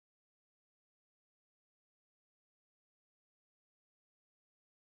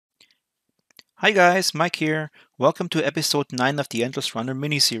Hi guys, Mike here. Welcome to episode 9 of the Endless Runner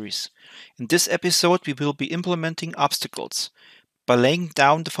mini-series. In this episode we will be implementing obstacles by laying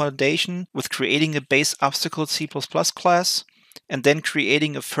down the foundation with creating a base obstacle C++ class and then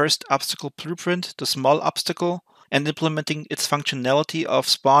creating a first obstacle blueprint, the small obstacle, and implementing its functionality of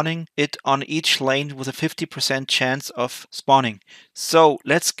spawning it on each lane with a 50% chance of spawning. So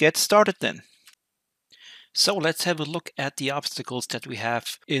let's get started then. So let's have a look at the obstacles that we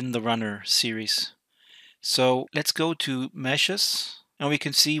have in the runner series. So let's go to meshes and we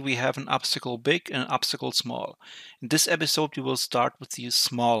can see we have an obstacle big and an obstacle small. In this episode we will start with the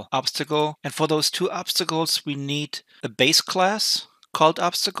small obstacle, and for those two obstacles we need a base class called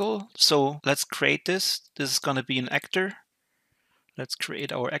obstacle. So let's create this. This is going to be an actor. Let's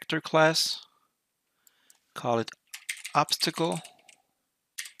create our actor class, call it obstacle.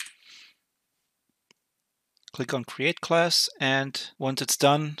 Click on create class, and once it's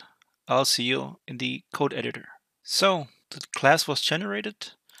done I'll see you in the code editor. So the class was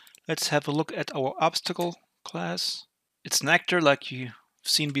generated. Let's have a look at our obstacle class. It's an actor like you've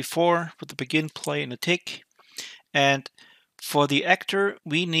seen before with the begin, play, and a tick. And for the actor,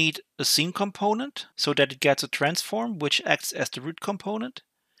 we need a scene component so that it gets a transform, which acts as the root component.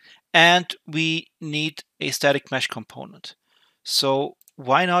 And we need a static mesh component. So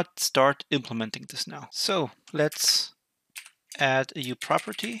why not start implementing this now? So let's add a U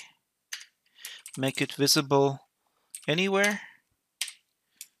property, make it visible anywhere,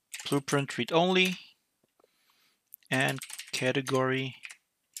 blueprint read only, and category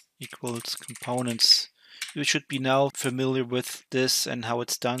equals components. You should be now familiar with this and how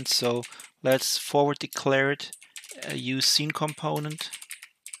it's done. So let's forward declare it, use scene component,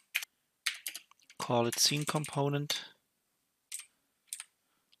 call it scene component.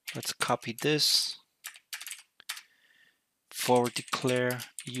 Let's copy this, forward declare,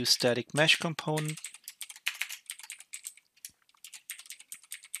 use static mesh component.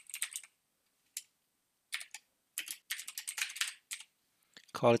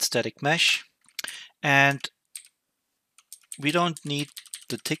 Call it static mesh. And we don't need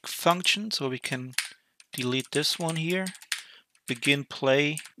the tick function, so we can delete this one here. Begin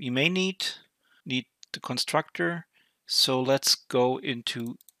play, we may need the constructor. So let's go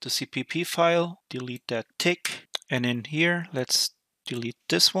into the CPP file, delete that tick, and in here let's delete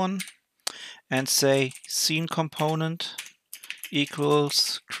this one and say scene component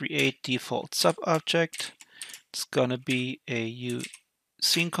equals create default subobject. It's gonna be a U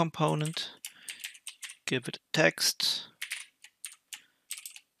scene component. Give it a text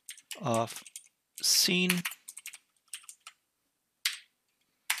of scene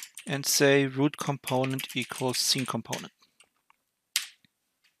and say root component equals scene component.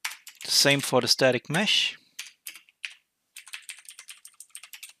 The same for the static mesh.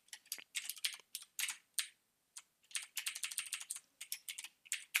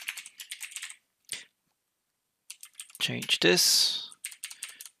 Change this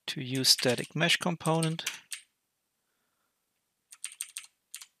to use static mesh component.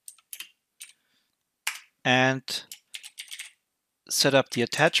 And set up the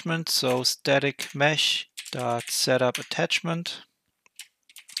attachment. So static mesh dot setup attachment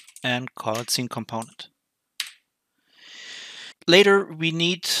and call it scene component. Later we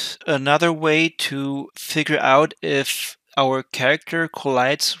need another way to figure out if our character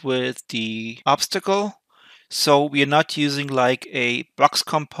collides with the obstacle. So we are not using like a blocks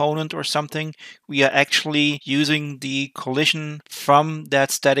component or something. We are actually using the collision from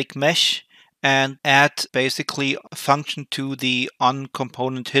that static mesh and add basically a function to the on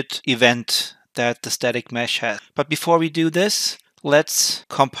component hit event that the static mesh has. But before we do this, let's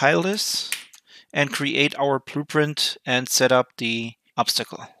compile this and create our blueprint and set up the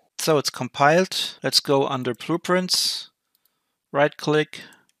obstacle. So it's compiled. Let's go under blueprints, right click,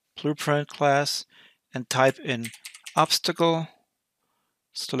 blueprint class, and type in obstacle.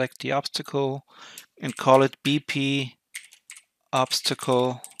 Select the obstacle and call it BP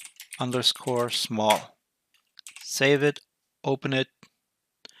obstacle underscore small. Save it, open it.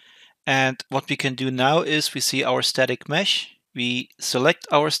 And what we can do now is we see our static mesh. We select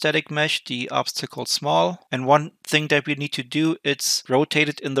our static mesh, the obstacle small. And one thing that we need to do, it's rotate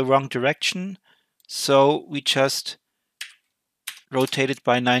it in the wrong direction. So we just rotate it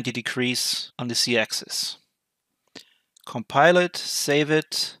by 90 degrees on the Z-axis. Compile it, save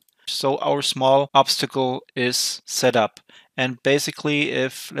it. So our small obstacle is set up. And basically,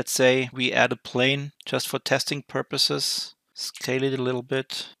 if let's say we add a plane just for testing purposes, scale it a little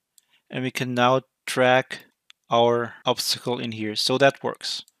bit, and we can now drag our obstacle in here. So that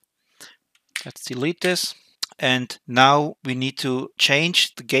works. Let's delete this. And now we need to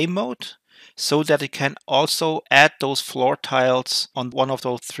change the game mode. so that it can also add those floor tiles on one of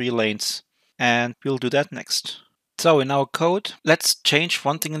those 3 lanes. And we'll do that next. So in our code, let's change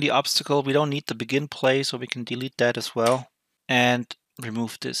one thing in the obstacle. We don't need the begin play, so we can delete that as well. And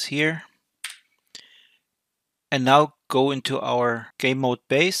remove this here. And now go into our Gamemode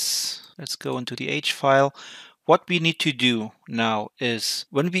base. Let's go into the H file. What we need to do now is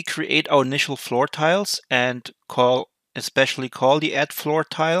when we create our initial floor tiles and especially call the add floor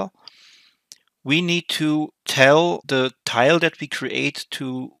tile, we need to tell the tile that we create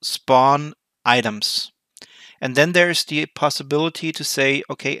to spawn items. And then there's the possibility to say,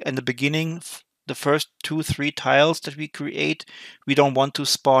 okay, in the beginning, the first 2-3 tiles that we create, we don't want to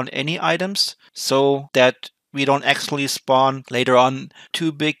spawn any items so that we don't actually spawn later on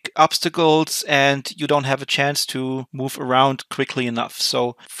 2 big obstacles and you don't have a chance to move around quickly enough.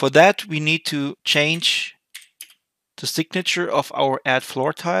 So for that, we need to change the signature of our add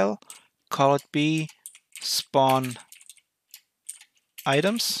floor tile, call it be spawn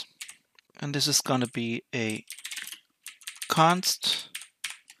items. And this is going to be a const.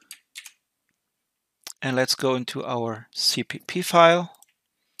 And let's go into our CPP file,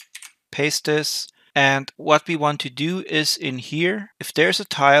 paste this. And what we want to do is in here, if there's a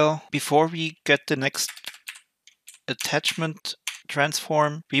tile, before we get the next attachment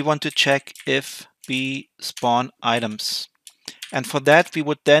transform, we want to check if we spawn items. And for that, we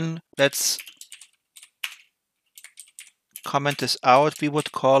would then, let's comment this out, we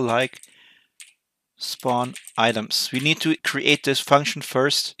would call like spawn items. We need to create this function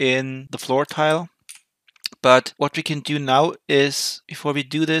first in the floor tile. But what we can do now is, before we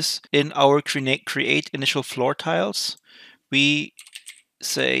do this, in our create initial floor tiles, we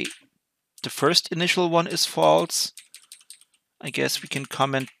say the first initial one is false. I guess we can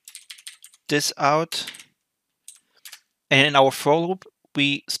comment this out. And in our for loop,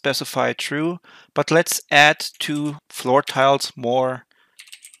 we specify true, but let's add 2 floor tiles more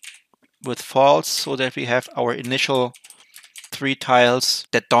with false so that we have our initial 3 tiles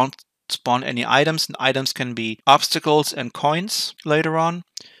that don't spawn any items, and items can be obstacles and coins later on.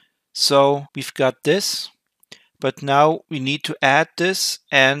 So we've got this, but now we need to add this,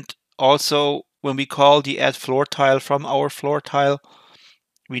 and also when we call the add floor tile from our floor tile,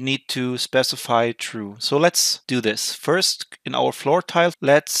 we need to specify true. So let's do this. First, in our floor tile,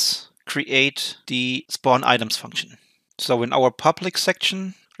 let's create the spawn items function. So in our public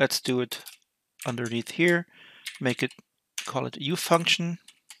section, let's do it underneath here, call it U function,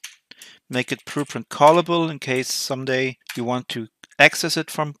 make it blueprint callable in case someday you want to access it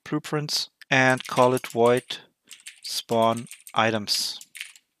from blueprints, and call it void spawn items.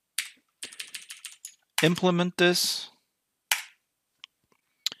 Implement this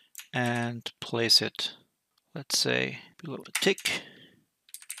and place it, let's say, below the tick.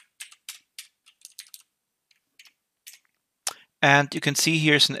 And you can see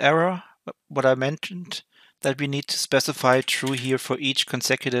here's an error, what I mentioned, that we need to specify true here for each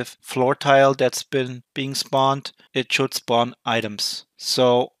consecutive floor tile that's being spawned. It should spawn items.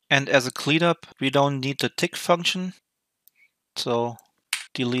 So, and as a cleanup, we don't need the tick function. So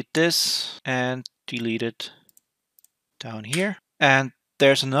delete this and delete it down here. And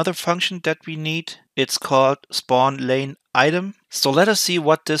there's another function that we need. It's called spawn lane item. So let us see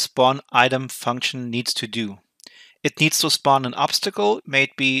what this spawn item function needs to do. It needs to spawn an obstacle,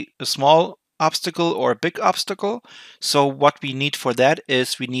 maybe a small obstacle or a big obstacle. So what we need for that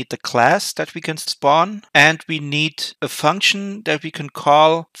is we need the class that we can spawn, and we need a function that we can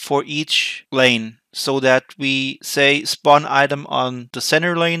call for each lane, so that we say spawn item on the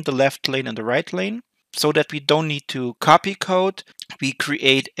center lane, the left lane, and the right lane. So that we don't need to copy code, we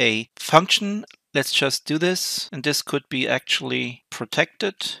create a function. Let's just do this, and this could be actually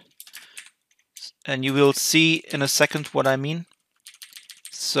protected. And you will see in a second what I mean.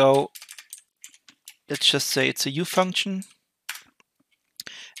 So let's just say it's a U function.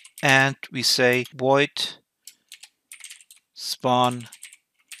 And we say void spawn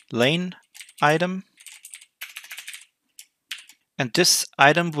lane item. And this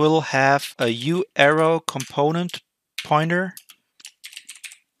item will have a U arrow component pointer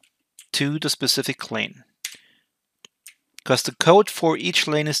to the specific lane. Because the code for each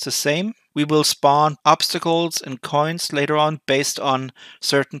lane is the same, we will spawn obstacles and coins later on based on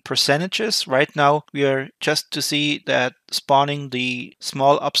certain percentages. Right now, we are just to see that spawning the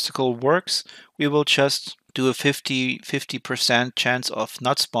small obstacle works. We will just do a 50% chance of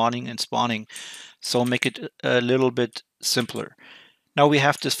not spawning and spawning. So make it a little bit simpler. Now we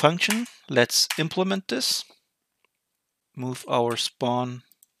have this function. Let's implement this. Move our spawn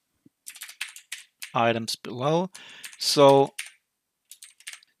items below. So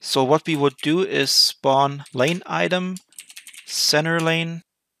So what we would do is spawn lane item, center lane,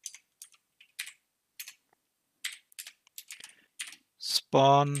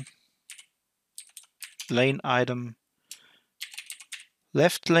 spawn lane item,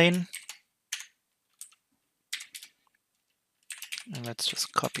 left lane, and let's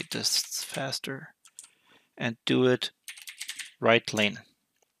just copy this faster and do it right lane.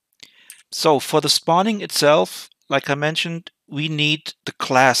 So for the spawning itself, like I mentioned, we need the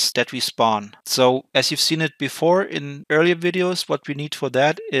class that we spawn. So as you've seen it before in earlier videos, what we need for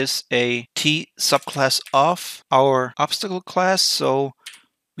that is a T subclass of our obstacle class. So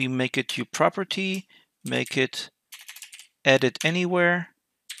we make it uProperty, make it edit anywhere,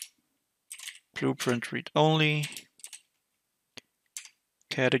 blueprint read only,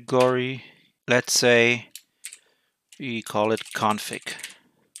 category, let's say we call it config.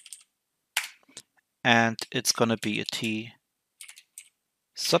 And it's going to be a T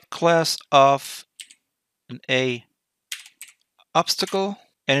subclass of an A obstacle.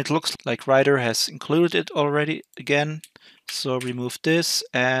 And it looks like Rider has included it already again. So remove this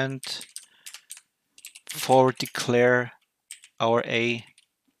and forward declare our A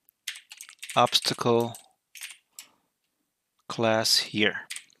obstacle class here.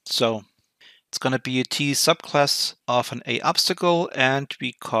 So it's going to be a T subclass of an A obstacle, and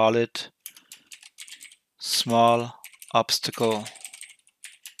we call it small obstacle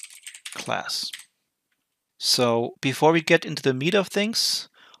class. So before we get into the meat of things,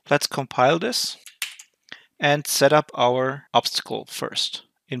 let's compile this and set up our obstacle first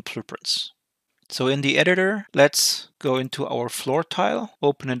in blueprints. So in the editor, let's go into our floor tile,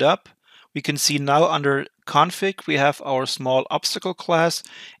 open it up. We can see now under config, we have our small obstacle class,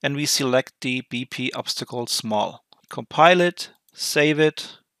 and we select the BP obstacle small. Compile it, save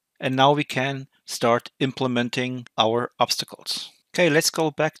it, and now we can start implementing our obstacles. Okay, let's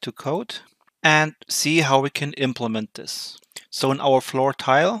go back to code and see how we can implement this. So in our floor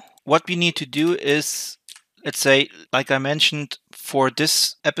tile, what we need to do is, let's say, like I mentioned, for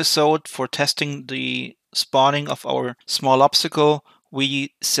this episode, for testing the spawning of our small obstacle,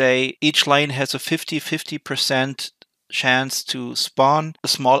 we say each lane has a 50-50% chance to spawn a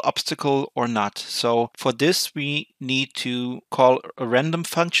small obstacle or not. So for this, we need to call a random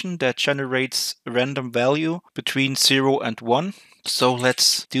function that generates a random value between 0 and 1. So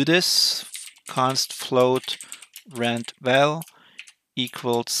let's do this. Const float rand val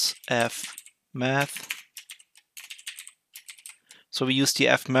equals f math. So we use the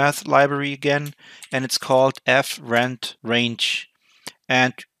fmath library again, and it's called frand range.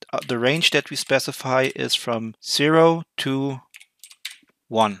 And the range that we specify is from 0 to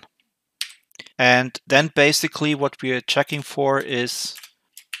 1. And then basically what we are checking for is,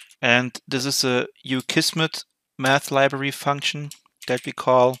 and this is a uKismet math library function that we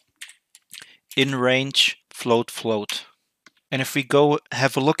call inRange float. And if we go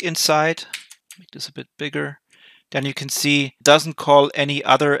have a look inside, make this a bit bigger, then you can see it doesn't call any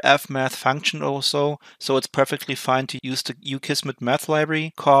other fmath function also, so it's perfectly fine to use the uKismet math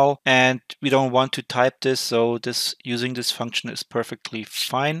library call, and we don't want to type this, so using this function is perfectly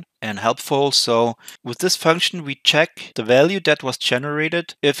fine and helpful. So with this function, we check the value that was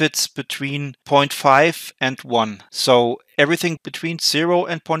generated if it's between 0.5 and 1. So everything between 0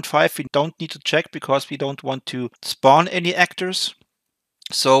 and 0.5 we don't need to check because we don't want to spawn any actors.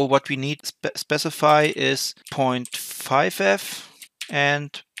 So what we need to specify is 0.5f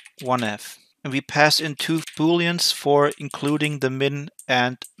and 1f. And we pass in two booleans for including the min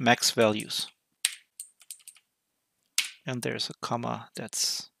and max values. And there's a comma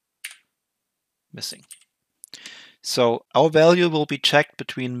that's missing. So our value will be checked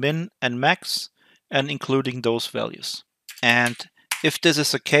between min and max and including those values. And if this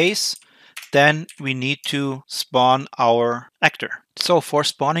is the case, then we need to spawn our actor. So for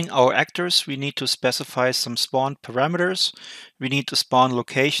spawning our actors, we need to specify some spawn parameters. We need to spawn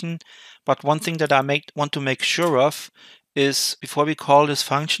location. But one thing that I want to make sure of is before we call this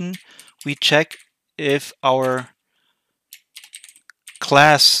function, we check if our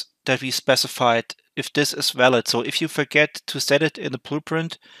class that we specified, if this is valid. So if you forget to set it in the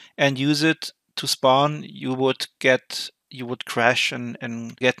blueprint and use it to spawn, you would crash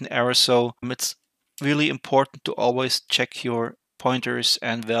and get an error. So it's really important to always check your pointers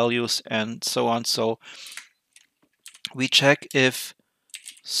and values and so on. So we check if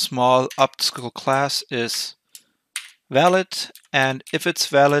small obstacle class is valid, and if it's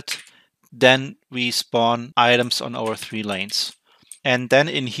valid, then we spawn items on our 3 lanes. And then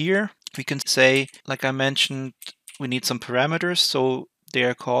in here we can say, like I mentioned, we need some parameters, so they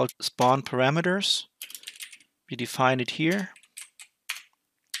are called spawn parameters. We define it here.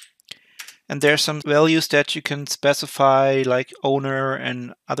 And there are some values that you can specify, like owner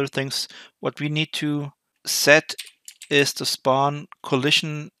and other things. What we need to set is the spawn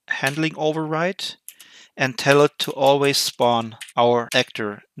collision handling override and tell it to always spawn our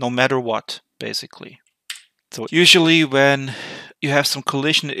actor no matter what, basically. So usually when you have some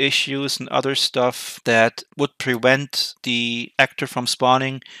collision issues and other stuff that would prevent the actor from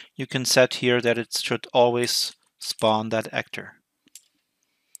spawning, you can set here that it should always spawn that actor.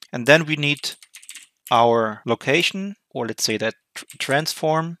 And then we need our location, or let's say that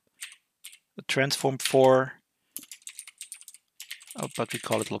transform 4, but we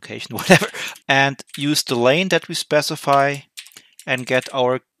call it location, whatever, and use the lane that we specify and get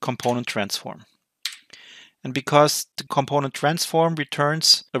our component transform. And because the component transform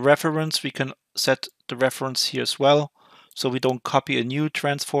returns a reference, we can set the reference here as well. So we don't copy a new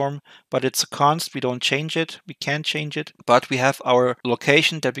transform, but it's a const. We don't change it. We can't change it, but we have our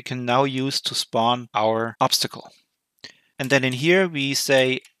location that we can now use to spawn our obstacle. And then in here we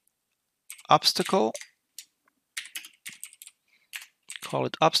say obstacle, call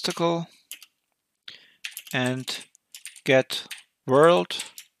it obstacle, and get world.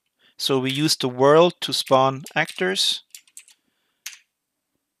 So we use the world to spawn actors.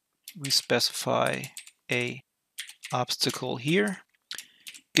 We specify a obstacle here,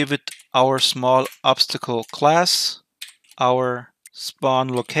 give it our small obstacle class, our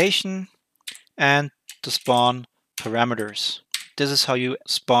spawn location, and the spawn parameters. This is how you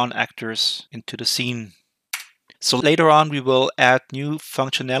spawn actors into the scene. So later on we will add new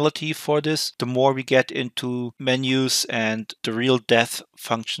functionality for this, the more we get into menus and the real death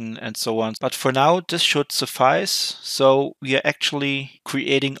function and so on. But for now this should suffice. So we are actually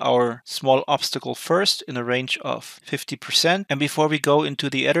creating our small obstacle first in a range of 50%. And before we go into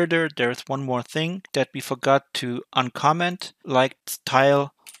the editor, there's one more thing that we forgot to uncomment, like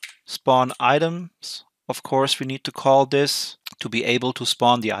tile spawn items. Of course we need to call this to be able to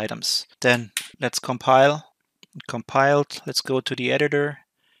spawn the items. Then let's compile. Compiled, let's go to the editor,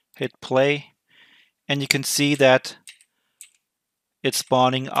 hit play, and you can see that it's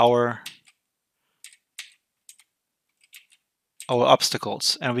spawning our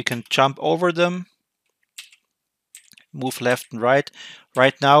obstacles, and we can jump over them, move left and right.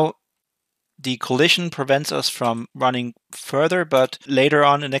 Right now the collision prevents us from running further, but later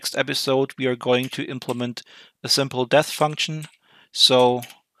on in the next episode we are going to implement a simple death function. So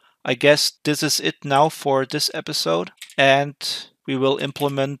I guess this is it now for this episode, and we will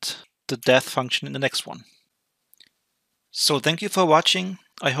implement the death function in the next one. So thank you for watching.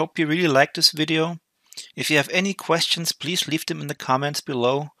 I hope you really liked this video. If you have any questions, please leave them in the comments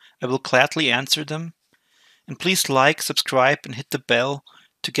below. I will gladly answer them. And please like, subscribe, and hit the bell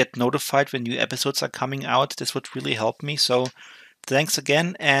to get notified when new episodes are coming out. This would really help me. So thanks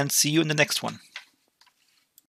again, and see you in the next one.